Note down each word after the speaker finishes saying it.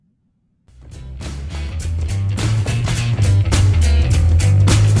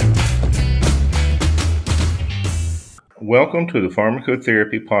Welcome to the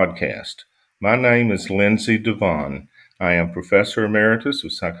Pharmacotherapy Podcast. My name is Lindsay Devon. I am Professor Emeritus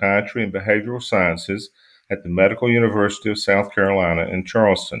of Psychiatry and Behavioral Sciences at the Medical University of South Carolina in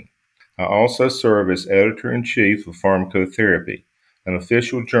Charleston. I also serve as Editor-in-Chief of Pharmacotherapy, an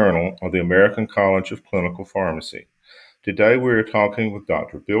official journal of the American College of Clinical Pharmacy. Today we are talking with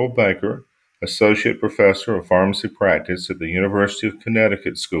Dr. Bill Baker, Associate Professor of Pharmacy Practice at the University of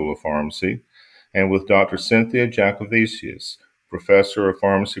Connecticut School of Pharmacy, and with Dr. Cynthia Jacovicius, Professor of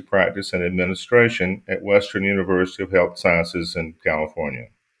Pharmacy Practice and Administration at Western University of Health Sciences in California.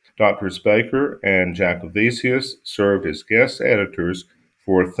 Drs. Baker and Jacovicius served as guest editors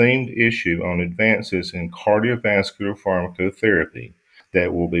for a themed issue on advances in cardiovascular pharmacotherapy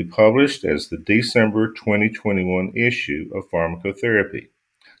that will be published as the December 2021 issue of Pharmacotherapy.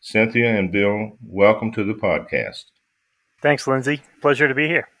 Cynthia and Bill, welcome to the podcast. Thanks, Lindsay. Pleasure to be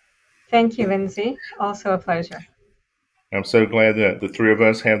here. Thank you, Lindsay. Also a pleasure. I'm so glad that the three of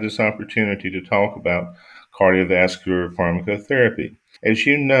us have this opportunity to talk about cardiovascular pharmacotherapy. As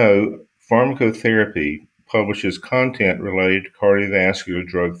you know, pharmacotherapy publishes content related to cardiovascular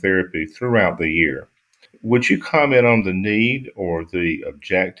drug therapy throughout the year. Would you comment on the need or the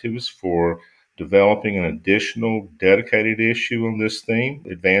objectives for developing an additional dedicated issue on this theme,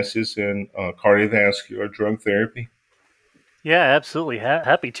 advances in cardiovascular drug therapy? Yeah, absolutely.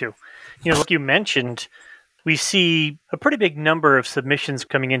 Happy to. Like you mentioned, we see a pretty big number of submissions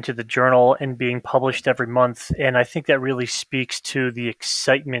coming into the journal and being published every month. And I think that really speaks to the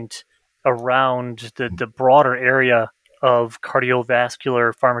excitement around the broader area of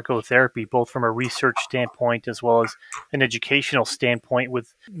cardiovascular pharmacotherapy, both from a research standpoint as well as an educational standpoint,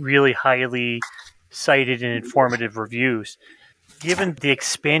 with really highly cited and informative reviews. Given the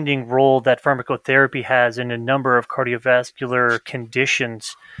expanding role that pharmacotherapy has in a number of cardiovascular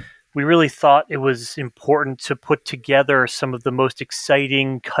conditions, we really thought it was important to put together some of the most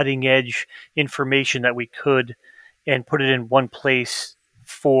exciting, cutting-edge information that we could and put it in one place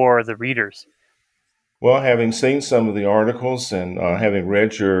for the readers. Well, having seen some of the articles and having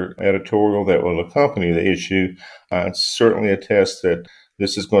read your editorial that will accompany the issue, I certainly attest that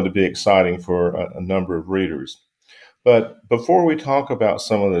this is going to be exciting for a number of readers. But before we talk about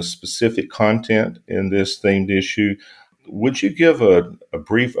some of the specific content in this themed issue, would you give a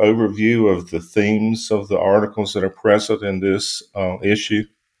brief overview of the themes of the articles that are present in this issue?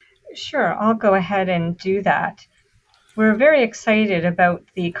 Sure, I'll go ahead and do that. We're very excited about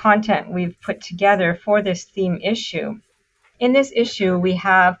the content we've put together for this theme issue. In this issue, we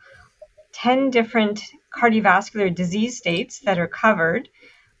have 10 different cardiovascular disease states that are covered.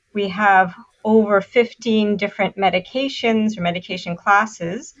 We have over 15 different medications or medication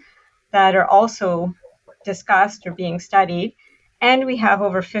classes that are also discussed or being studied, and we have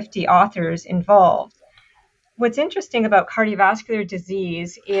over 50 authors involved. What's interesting about cardiovascular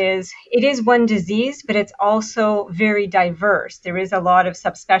disease is it is one disease, but it's also very diverse. There is a lot of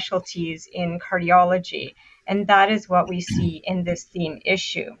subspecialties in cardiology, and that is what we see in this theme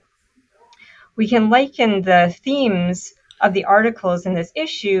issue. We can liken the themes of the articles in this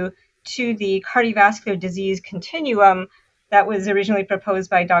issue to the cardiovascular disease continuum that was originally proposed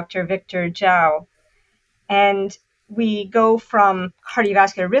by Dr. Victor Zhao. And we go from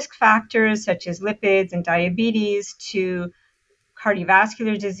cardiovascular risk factors such as lipids and diabetes to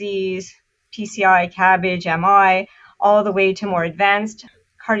cardiovascular disease, PCI, CABG, MI, all the way to more advanced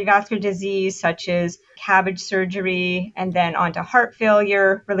cardiovascular disease such as CABG surgery, and then onto heart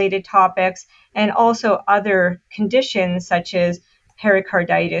failure related topics, and also other conditions such as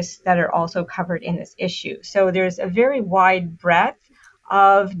pericarditis that are also covered in this issue. So there's a very wide breadth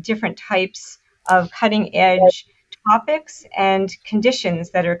of different types of cutting edge topics and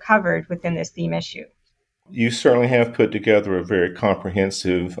conditions that are covered within this theme issue. You certainly have put together a very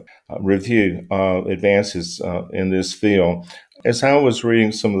comprehensive review of advances in this field. As I was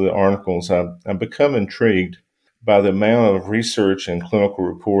reading some of the articles, I've become intrigued by the amount of research and clinical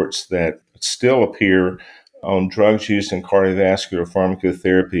reports that still appear on drugs used in cardiovascular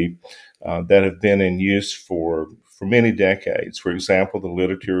pharmacotherapy that have been in use for many decades. For example, the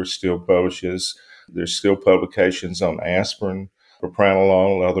literature still publishes. There's still publications on aspirin,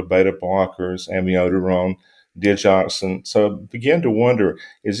 propranolol, other beta blockers, amiodarone, digoxin. So I began to wonder,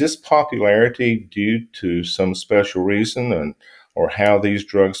 is this popularity due to some special reason or how these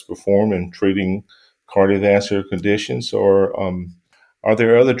drugs perform in treating cardiovascular conditions, or are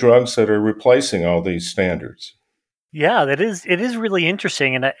there other drugs that are replacing all these standards? Yeah, it is really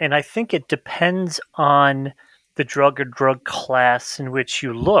interesting, and I think it depends on the drug or drug class in which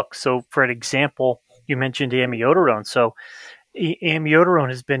you look. So, for an example, you mentioned amiodarone. So, Amiodarone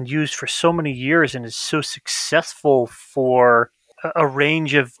has been used for so many years and is so successful for a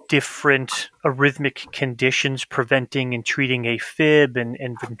range of different arrhythmic conditions, preventing and treating AFib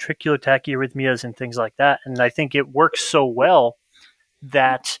and ventricular tachyarrhythmias and things like that. And I think it works so well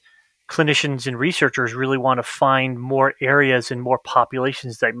that clinicians and researchers really want to find more areas and more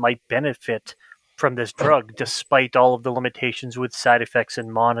populations that might benefit from this drug, despite all of the limitations with side effects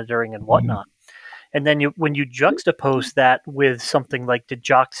and monitoring and whatnot. And then when you juxtapose that with something like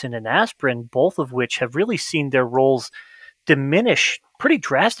digoxin and aspirin, both of which have really seen their roles diminish pretty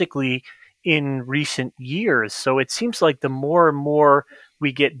drastically in recent years. So it seems like the more and more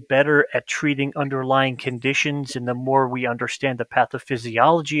we get better at treating underlying conditions, and the more we understand the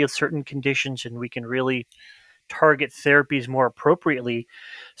pathophysiology of certain conditions, and we can really target therapies more appropriately,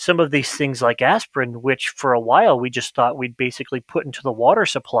 some of these things like aspirin, which for a while we just thought we'd basically put into the water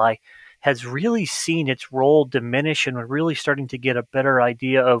supply, has really seen its role diminish, and we're really starting to get a better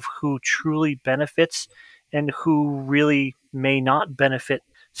idea of who truly benefits and who really may not benefit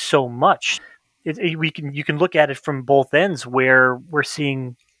so much. You can look at it from both ends, where we're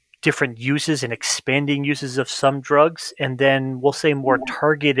seeing different uses and expanding uses of some drugs, and then we'll say more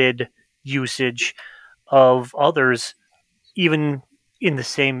targeted usage of others, even in the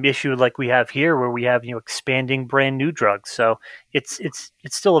same issue like we have here, where we have expanding brand new drugs. So it's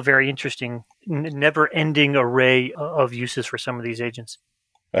still a very interesting, never-ending array of uses for some of these agents.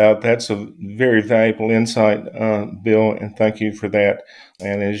 That's a very valuable insight, Bill, and thank you for that.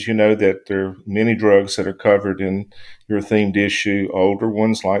 And as you know, that there are many drugs that are covered in your themed issue, older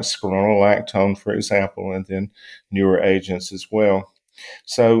ones like spironolactone, for example, and then newer agents as well.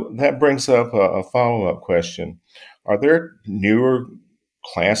 So that brings up a follow-up question. Are there newer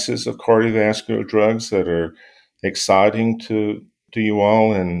classes of cardiovascular drugs that are exciting to you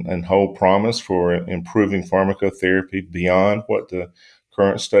all and hold promise for improving pharmacotherapy beyond what the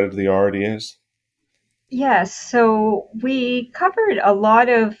current state of the art is? Yes, so we covered a lot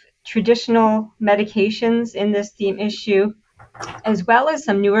of traditional medications in this theme issue, as well as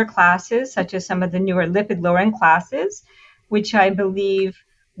some newer classes, such as some of the newer lipid-lowering classes, which I believe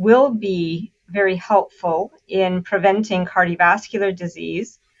will be very helpful in preventing cardiovascular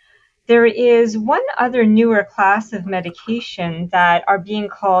disease. There is one other newer class of medication that are being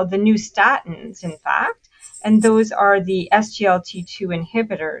called the new statins, in fact, and those are the SGLT2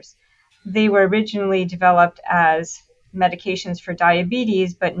 inhibitors. They were originally developed as medications for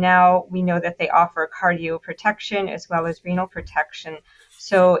diabetes, but now we know that they offer cardioprotection as well as renal protection.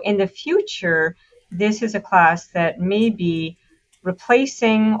 So in the future, this is a class that may be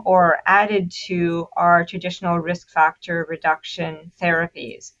replacing or added to our traditional risk factor reduction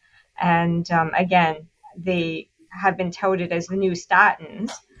therapies. And again, they have been touted as the new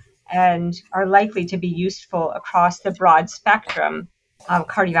statins and are likely to be useful across the broad spectrum of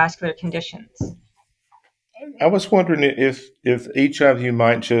cardiovascular conditions. I was wondering if each of you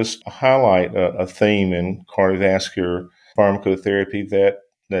might just highlight a theme in cardiovascular pharmacotherapy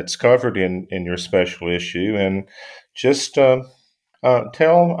that's covered in your special issue, and just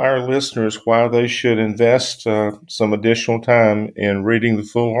tell our listeners why they should invest some additional time in reading the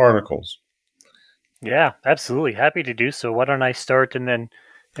full articles. Yeah, absolutely. Happy to do so. Why don't I start, and then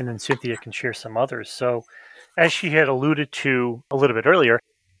Cynthia can share some others. So, as she had alluded to a little bit earlier,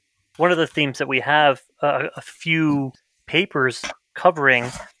 one of the themes that we have a few papers covering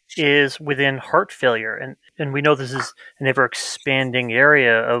is within heart failure. And we know this is an ever-expanding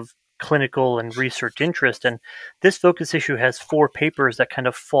area of clinical and research interest. And this focus issue has 4 papers that kind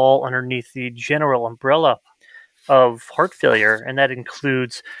of fall underneath the general umbrella of heart failure. And that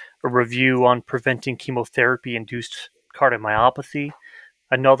includes a review on preventing chemotherapy-induced cardiomyopathy,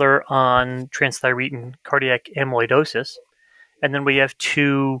 another on transthyretin cardiac amyloidosis, and then we have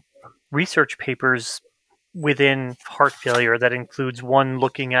 2 research papers within heart failure that includes one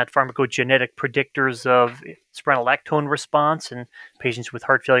looking at pharmacogenetic predictors of spironolactone response in patients with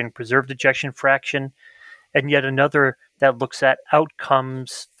heart failure and preserved ejection fraction, and yet another that looks at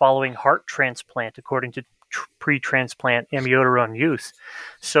outcomes following heart transplant according to pre-transplant amiodarone use.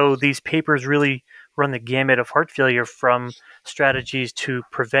 So these papers really run the gamut of heart failure, from strategies to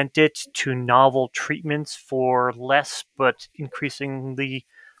prevent it to novel treatments for less but increasingly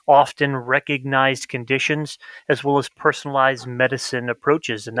often recognized conditions, as well as personalized medicine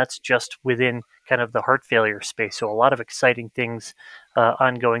approaches. And that's just within kind of the heart failure space. So a lot of exciting things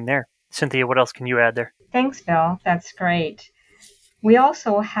ongoing there. Cynthia, what else can you add there? Thanks, Bill. That's great. We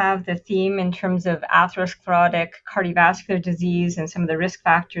also have the theme in terms of atherosclerotic cardiovascular disease and some of the risk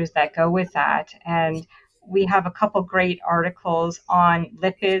factors that go with that. And we have a couple great articles on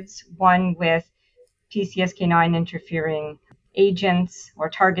lipids, one with PCSK9 interfering agents or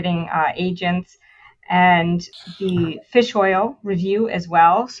targeting agents, and the fish oil review as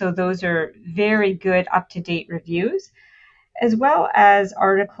well. So those are very good up-to-date reviews, as well as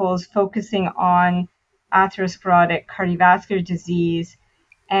articles focusing on atherosclerotic cardiovascular disease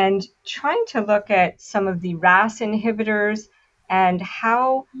and trying to look at some of the RAS inhibitors and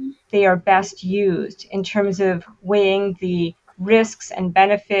how they are best used in terms of weighing the risks and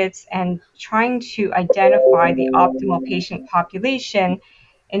benefits and trying to identify the optimal patient population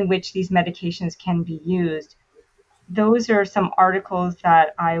in which these medications can be used. Those are some articles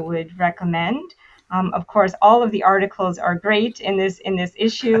that I would recommend. Of course, all of the articles are great in this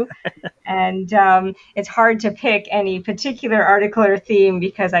issue, and it's hard to pick any particular article or theme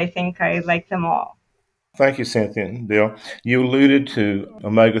because I think I like them all. Thank you, Cynthia and Bill. You alluded to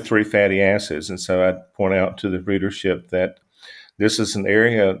omega-3 fatty acids, and so I'd point out to the readership that this is an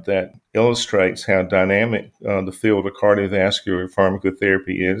area that illustrates how dynamic the field of cardiovascular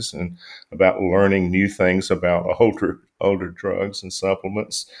pharmacotherapy is, and about learning new things about older drugs and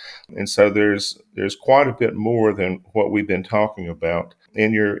supplements. And so there's quite a bit more than what we've been talking about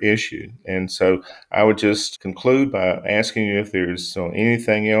in your issue. And so I would just conclude by asking you if there's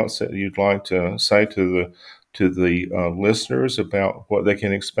anything else that you'd like to say to the listeners about what they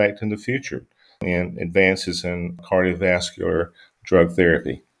can expect in the future and advances in cardiovascular drug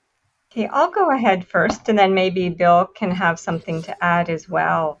therapy. Okay, I'll go ahead first, and then maybe Bill can have something to add as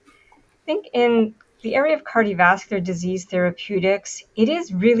well. I think in the area of cardiovascular disease therapeutics, it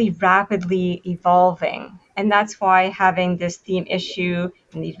is really rapidly evolving. And that's why having this theme issue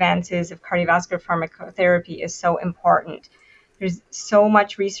and the advances of cardiovascular pharmacotherapy is so important. There's so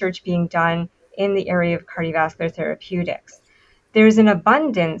much research being done in the area of cardiovascular therapeutics. There's an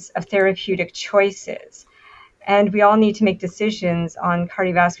abundance of therapeutic choices. And we all need to make decisions on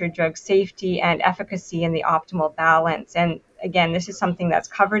cardiovascular drug safety and efficacy and the optimal balance. And again, this is something that's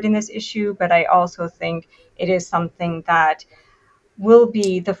covered in this issue, but I also think it is something that will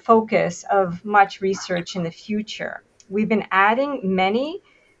be the focus of much research in the future. We've been adding many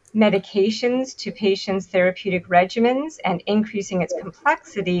medications to patients' therapeutic regimens and increasing its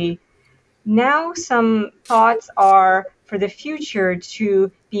complexity. Now some thoughts are for the future to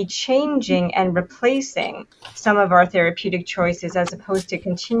be changing and replacing some of our therapeutic choices as opposed to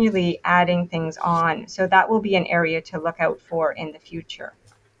continually adding things on. So that will be an area to look out for in the future.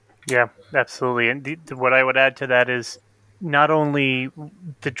 Yeah, absolutely. And what I would add to that is not only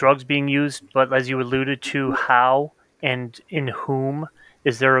the drugs being used, but as you alluded to, how and in whom.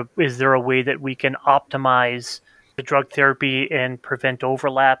 Is there a way that we can optimize the drug therapy and prevent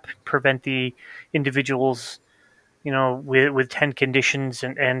overlap, prevent the individuals, with 10 conditions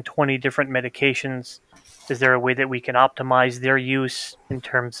and 20 different medications? Is there a way that we can optimize their use in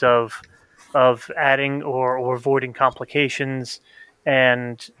terms of adding or avoiding complications,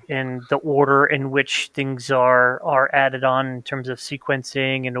 and in the order in which things are added on in terms of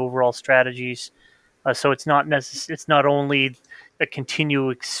sequencing and overall strategies? So it's not only a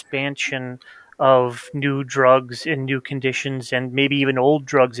continual expansion of new drugs in new conditions and maybe even old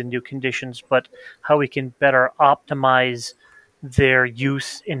drugs in new conditions, but how we can better optimize their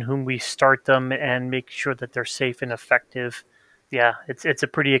use in whom we start them and make sure that they're safe and effective. Yeah, it's a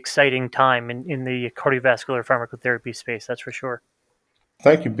pretty exciting time in the cardiovascular pharmacotherapy space, that's for sure.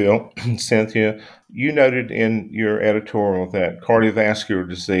 Thank you, Bill. Cynthia, you noted in your editorial that cardiovascular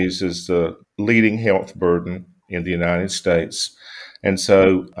disease is the leading health burden in the United States. And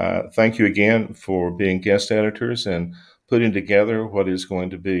so thank you again for being guest editors and putting together what is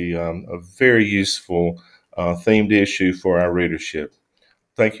going to be a very useful themed issue for our readership.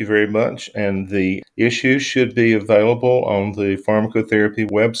 Thank you very much. And the issue should be available on the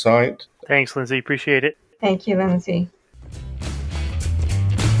pharmacotherapy website. Thanks, Lindsay. Appreciate it. Thank you, Lindsay.